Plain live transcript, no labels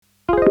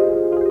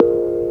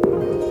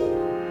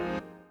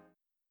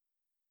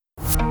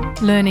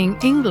Learning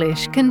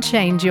English can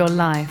change your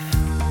life.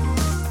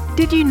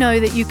 Did you know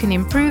that you can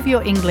improve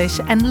your English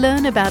and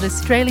learn about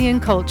Australian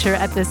culture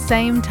at the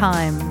same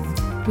time?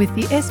 With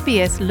the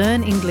SBS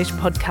Learn English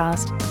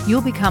podcast,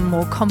 you'll become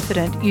more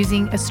confident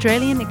using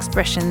Australian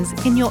expressions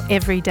in your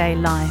everyday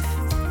life.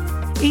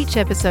 Each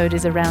episode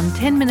is around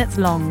 10 minutes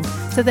long,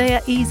 so they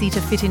are easy to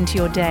fit into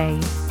your day.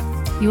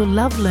 You'll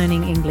love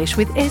learning English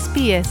with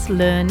SBS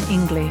Learn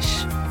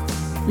English.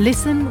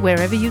 Listen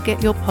wherever you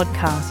get your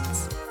podcasts.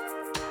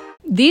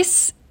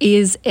 This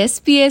is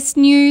SBS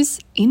News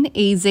in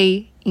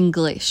Easy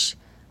English.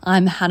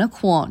 I'm Hannah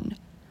Kwan.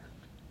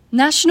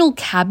 National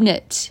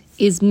Cabinet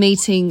is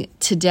meeting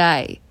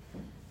today.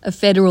 A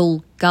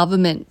federal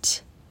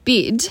government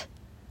bid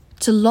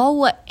to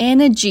lower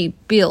energy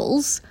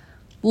bills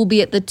will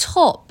be at the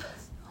top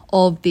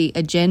of the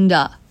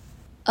agenda.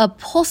 A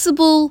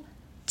possible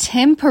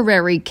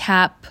temporary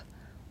cap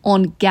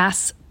on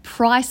gas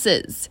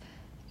prices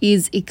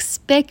is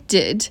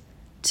expected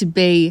to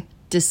be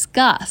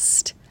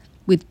discussed,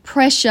 with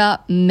pressure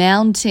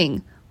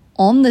mounting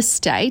on the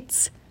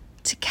states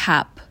to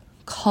cap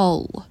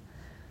coal.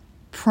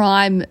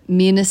 Prime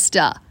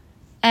Minister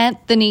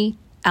Anthony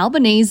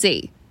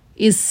Albanese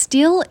is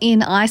still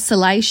in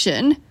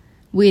isolation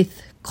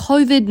with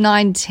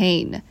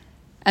COVID-19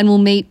 and will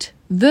meet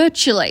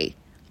virtually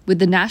with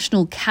the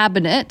National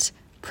Cabinet,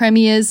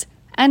 premiers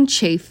and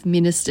chief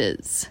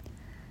ministers.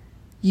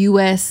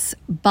 US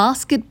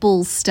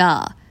basketball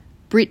star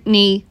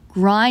Brittney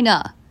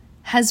Griner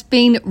has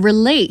been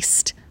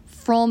released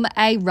from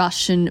a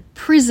Russian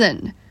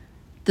prison.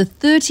 The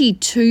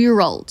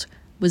 32-year-old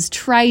was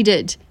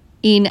traded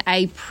in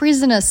a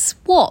prisoner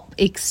swap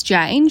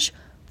exchange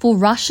for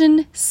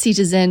Russian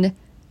citizen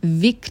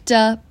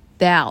Viktor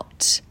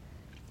Bout.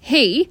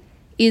 He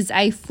is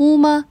a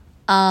former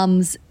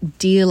arms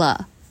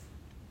dealer.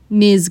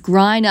 Ms.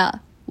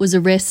 Griner was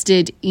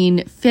arrested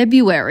in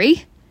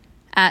February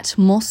at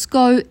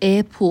Moscow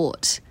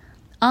airport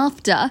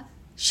after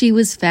she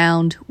was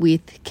found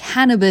with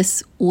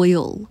cannabis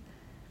oil.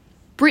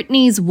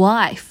 Brittney's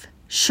wife,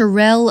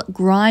 Cherelle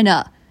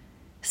Griner,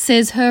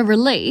 says her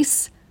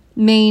release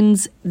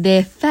means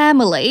their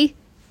family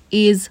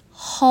is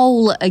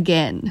whole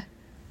again.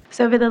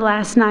 So over the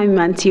last 9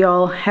 months, you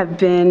all have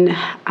been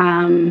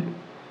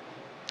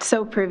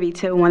so privy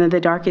to one of the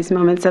darkest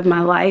moments of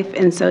my life.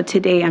 And so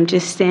today I'm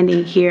just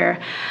standing here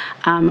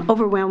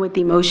overwhelmed with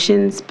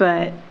emotions,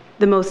 but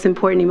the most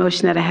important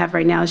emotion that I have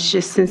right now is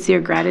just sincere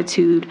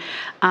gratitude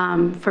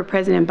for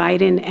President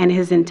Biden and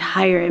his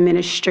entire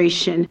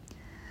administration.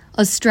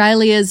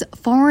 Australia's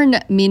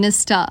Foreign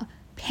Minister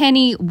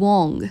Penny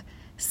Wong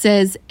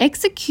says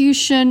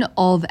execution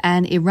of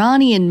an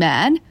Iranian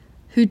man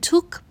who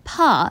took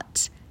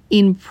part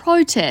in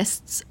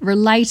protests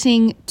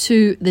relating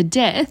to the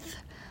death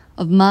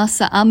of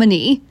Mahsa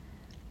Amini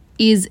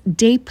is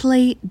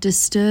deeply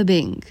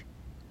disturbing.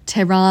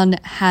 Tehran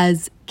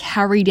has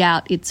carried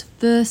out its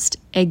first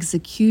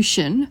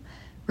execution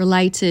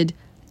related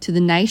to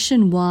the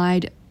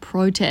nationwide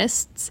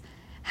protests,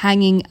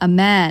 hanging a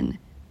man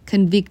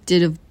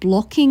convicted of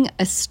blocking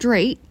a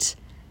street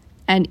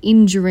and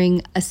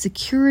injuring a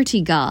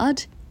security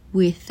guard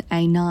with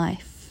a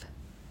knife.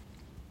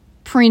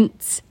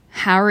 Prince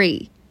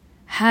Harry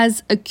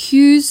has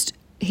accused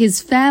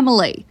his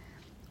family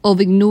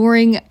of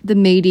ignoring the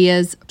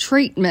media's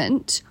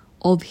treatment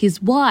of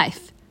his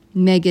wife,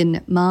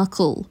 Meghan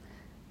Markle.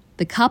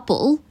 The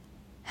couple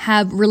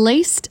have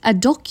released a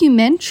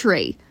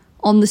documentary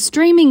on the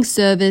streaming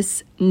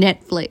service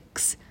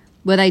Netflix,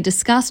 where they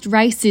discussed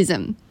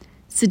racism,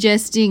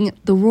 suggesting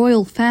the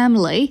royal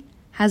family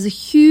has a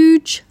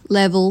huge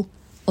level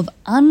of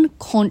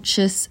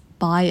unconscious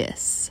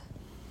bias.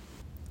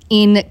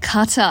 In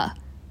Qatar,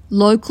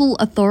 local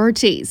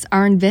authorities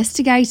are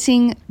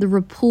investigating the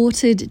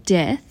reported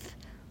death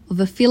of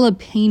a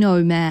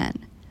Filipino man.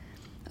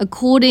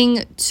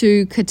 According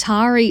to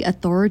Qatari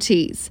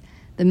authorities,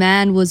 the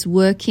man was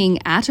working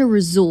at a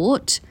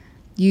resort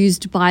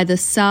used by the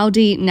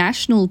Saudi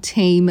national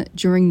team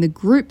during the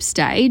group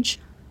stage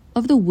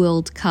of the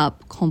World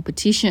Cup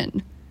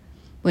competition.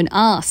 When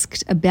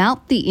asked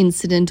about the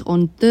incident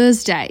on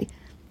Thursday,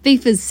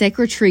 FIFA's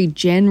Secretary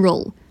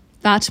General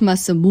Fatma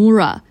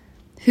Samura,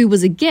 who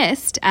was a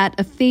guest at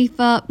a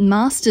FIFA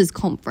Masters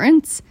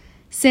conference,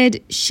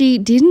 said she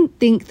didn't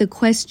think the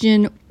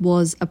question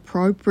was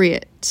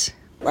appropriate.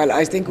 Well,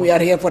 I think we are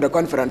here for the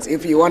conference.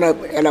 If you want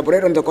to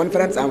elaborate on the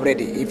conference, I'm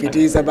ready. If it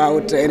is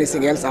about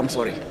anything else, I'm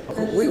sorry.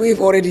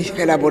 We've already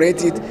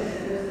elaborated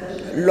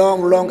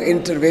long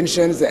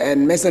interventions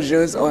and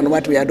messages on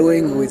what we are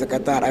doing with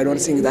Qatar. I don't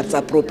think that's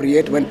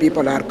appropriate when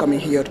people are coming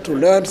here to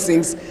learn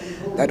things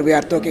that we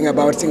are talking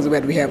about, things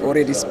that we have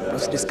already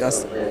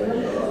discussed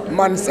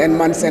months and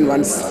months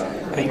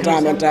and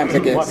time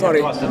again.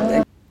 Sorry.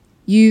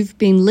 You've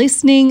been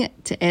listening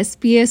to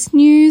SBS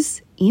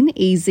News in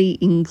Easy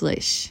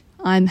English.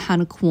 I'm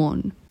Hannah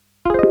Kwan.